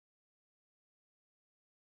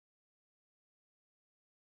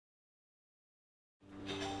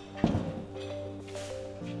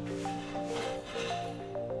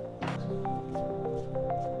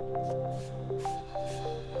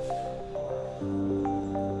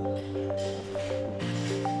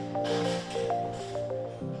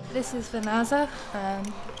This is Vernazza,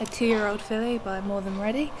 a 2-year-old filly by More Than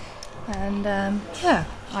Ready, and yeah,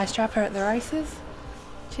 I strap her at the races.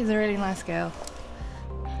 She's a really nice girl.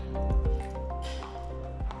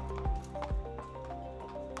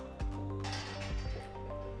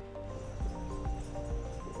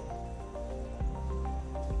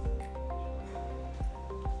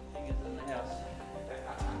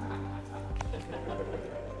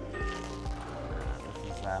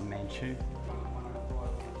 This is Manchu.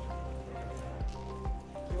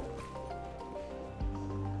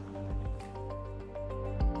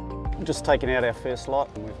 Just taking out our first lot,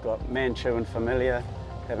 and we've got Manchu and Familiar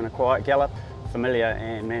having a quiet gallop. Familiar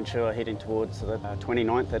and Manchu are heading towards the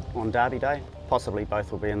 29th on Derby Day. Possibly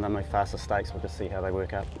both will be in the Mufasa Stakes. We'll just see how they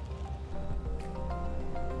work out.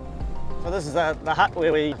 So this is the hut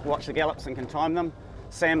where we watch the gallops and can time them.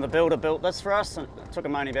 Sam the builder built this for us, and it took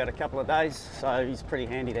him only about a couple of days, so he's pretty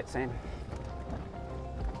handy, that Sam.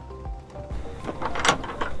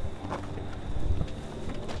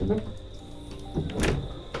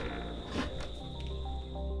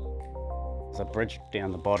 There's a bridge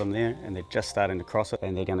down the bottom there, and they're just starting to cross it,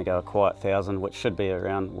 and they're going to go a quiet 1,000, which should be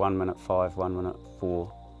around 1:05,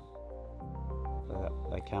 1:04. So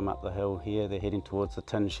they come up the hill here, they're heading towards the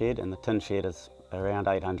tin shed, and the tin shed is around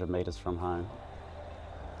 800 metres from home.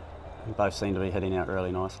 And both seem to be hitting out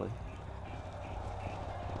really nicely.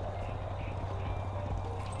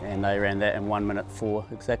 And they ran that in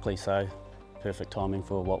 1:04 exactly, so perfect timing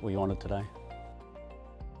for what we wanted today.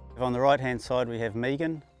 On the right hand side we have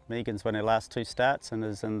Megan. Megan's won her last 2 starts and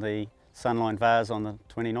is in the Sunline Vase on the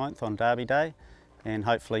 29th on Derby Day, and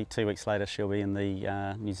hopefully 2 weeks later she'll be in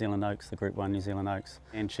the New Zealand Oaks, the Group 1 New Zealand Oaks.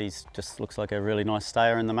 And she's just looks like a really nice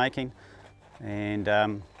stayer in the making,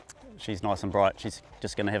 and she's nice and bright. She's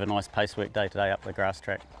just going to have a nice pacework day today up the grass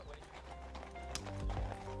track.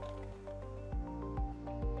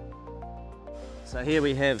 So here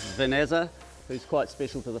we have Vernazza, who's quite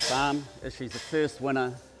special to the farm, as she's the first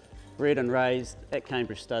winner bred and raised at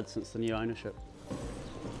Cambrdige Stud since the new ownership.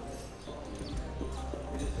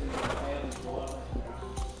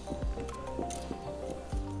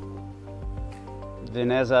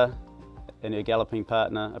 Vernazza and her galloping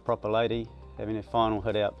partner, a proper lady, having her final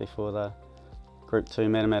hit out before the Group 2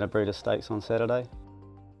 Matamata Breeders Stakes on Saturday.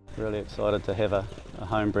 Really excited to have a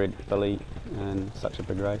homebred filly in such a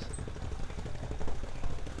big race.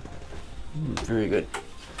 Very good.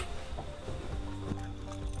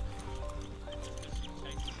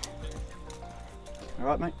 All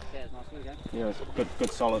right, mate? Yeah, it's nice. There Yeah, it was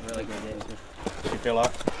good, solid. Really good, yeah. You feel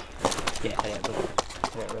like? Yeah, good.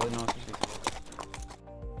 Yeah, really nice.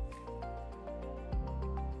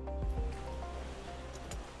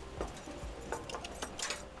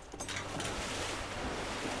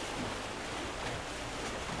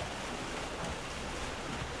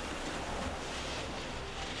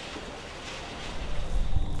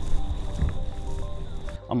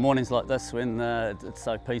 On mornings like this, when it's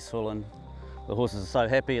so peaceful and the horses are so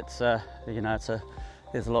happy, it's you know,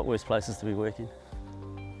 there's a lot worse places to be working.